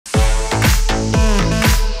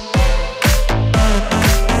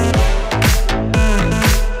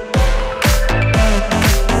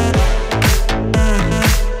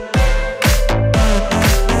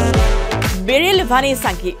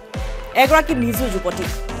Vanneihsangi এগৰাকী মিজো যুৱতী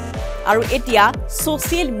আৰু এতিয়া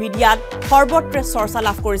সোশ্যাল মিডিয়াত সৰ্বত্ৰে চৰ্চা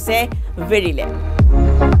লাভ কৰিছে বেৰিলে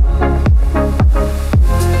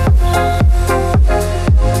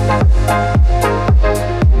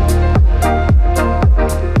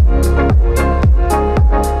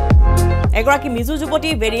এগৰাকী মিজো যুৱতী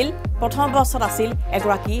বেৰিল প্ৰথম অৱস্থাত আছিল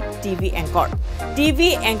এগৰাকী টিভি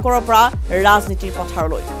এংকৰৰ পৰা ৰাজনীতিৰ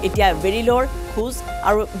পথাৰলৈ এতিয়া বেৰিলৰ খোজ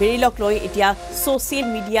আৰু বেৰিলক লৈ এতিয়া সোশ্যাল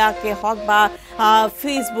মিডিয়াকে হওক বা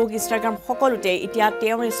ফেসবুক ইনষ্টাগ্ৰাম সকলোতে এতিয়া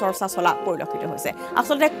তেওঁৰ চৰ্চা চলা পৰিলক্ষিত হৈছে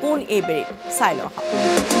আচলতে কোন এই বেৰিল চাই লওঁ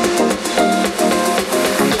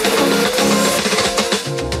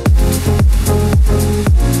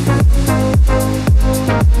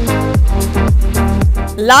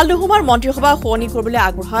লালদুহুমাৰ মন্ত্ৰীসভা সলনি কৰিবলৈ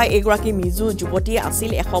আগ্ৰহা এগৰাকী মিজো যুৱতী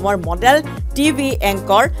আছিল এসময়ৰ মডেল টিভি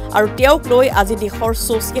এংকৰ আৰু তেওঁক লৈ আজি দেশৰ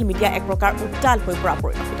সোশ্যাল মিডিয়া এক প্ৰকাৰ উত্তাল হৈ পৰা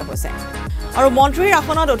পৰিলক্ষিত হৈছে আৰু মন্ত্ৰীৰ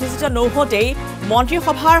আসনত অধিষ্ঠিত নৌহতেই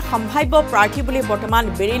মন্ত্ৰীসভাৰ সম্ভাৱ্য প্ৰাৰ্থী বুলি বৰ্তমান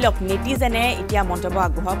বেৰিলক নেটিজেনে এতিয়া মন্তব্য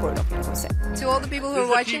আগবঢ়োৱা পৰিলক্ষিত হৈছে To all the people who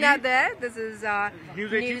are watching out there, this is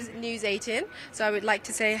News18. So I would like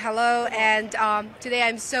to say hello, and today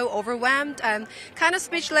I'm so overwhelmed. I'm kind of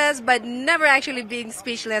speechless, but never actually being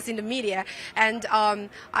speechless in the media. And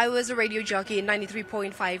I was a radio jockey in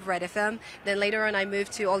 93.5 Red FM. Then later on I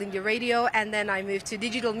moved to All India Radio, and then I moved to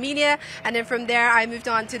digital media. And then from there I moved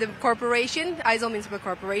on to the corporation, Aizawl Municipal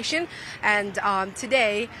Corporation. And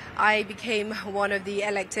today I became one of the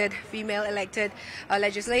female elected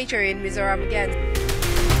legislature in Mizoram again.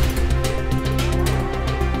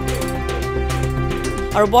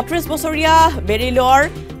 আৰু 32 বছৰীয়া বেৰিলৰ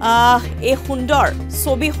এই সুন্দৰ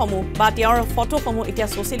ছবিসমূহ বা তেওঁৰ ফটোসমূহ এতিয়া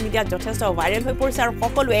social মিডিয়াত যথেষ্ট ভাইৰেল হৈ পৰিছে আৰু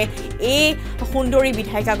সকলোৱে এই সুন্দৰী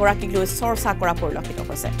বিধায়িকাগৰাকীক লৈ চৰ্চা কৰা পৰিলক্ষিত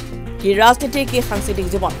হৈছে কি ৰাজনীতিক কি সাংস্কৃতিক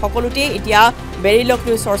জীৱন সকলোতে এতিয়া বেৰিলক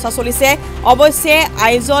লৈ চৰ্চা চলিছে অৱশ্যে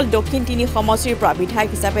আইজল দক্ষিণ 3 সমষ্টিৰ পৰা বিধায়ক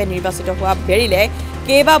হিচাপে নিৰ্বাচিত হোৱা বেৰিলে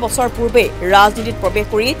কেইবা বছৰ পূৰ্বে ৰাজনীতিত প্ৰৱেশ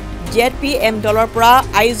কৰি ZPM দলৰ পৰা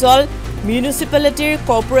আইজল মিউনিচিপালিটিৰ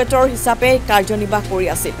কৰ্পোৰেটৰ হিচাপে কাৰ্যনিৰ্বাহ কৰি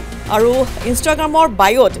আছিল আৰু ইনষ্টাগ্ৰামৰ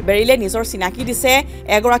বায়োত বেৰিলে নিজৰ চিনাকি দিছে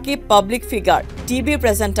এগৰাকী public figure TV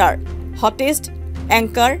প্ৰেজেন্টাৰ hottest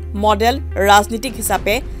anchor model ৰাজনীতিক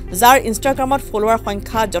হিচাপে যাৰ ইনষ্টাগ্ৰামত ফলোৱাৰ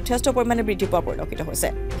সংখ্যা যথেষ্ট পৰিমাণে বৃদ্ধি পোৱা পৰিলক্ষিত হৈছে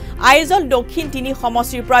আইজল দক্ষিণ 3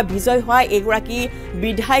 সমষ্টিৰ পৰা বিজয় হোৱা এগৰাকী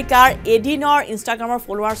বিধায়িকাৰ এদিনৰ ইনষ্টাগ্ৰামৰ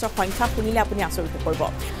ফলোৱাৰ্ছৰ সংখ্যা শুনিলে আপুনি আচৰিত কৰিব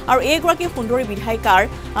আৰু এগৰাকী সুন্দৰী বিধায়িকাৰ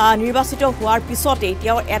নিৰ্বাচিত হোৱাৰ পিছতে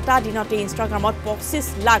তেওঁ এটা দিনতে ইনষ্টাগ্ৰামত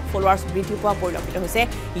 25 লাখ ফলোৱাৰ্ছ বৃদ্ধি পোৱা পৰিলক্ষিত হৈছে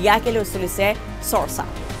ইয়াকে লৈ চলিছে চৰ্চা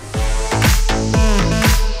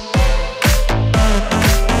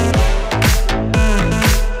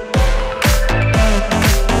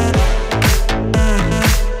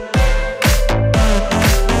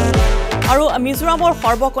আৰু মিজোৰামৰ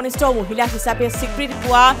সৰ্বকনিষ্ঠ মহিলা হিচাপে স্বীকৃতি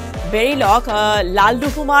পোৱা বেৰিলক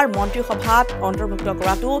লালদুহুমাৰ মন্ত্ৰীসভাত অন্তৰ্ভুক্ত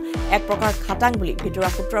কৰাটো এক প্ৰকাৰ খাটাং বুলি ভিতৰুৱা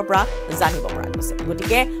সূত্ৰৰ পৰা জানিব পৰা গৈছে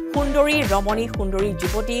গতিকে সুন্দৰী ৰমণী সুন্দৰী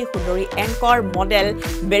যুৱতী সুন্দৰী এংকৰ মডেল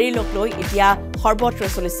বেৰিলক লৈ এতিয়া সৰ্বত্ৰ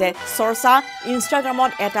চলিছে চৰ্চা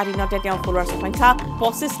ইনষ্টাগ্ৰামত এটা দিনতে তেওঁ ফলোৱাৰ্ছৰ সংখ্যা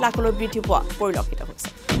 25 লাখলৈ বৃদ্ধি পোৱা পৰিলক্ষিত হৈছে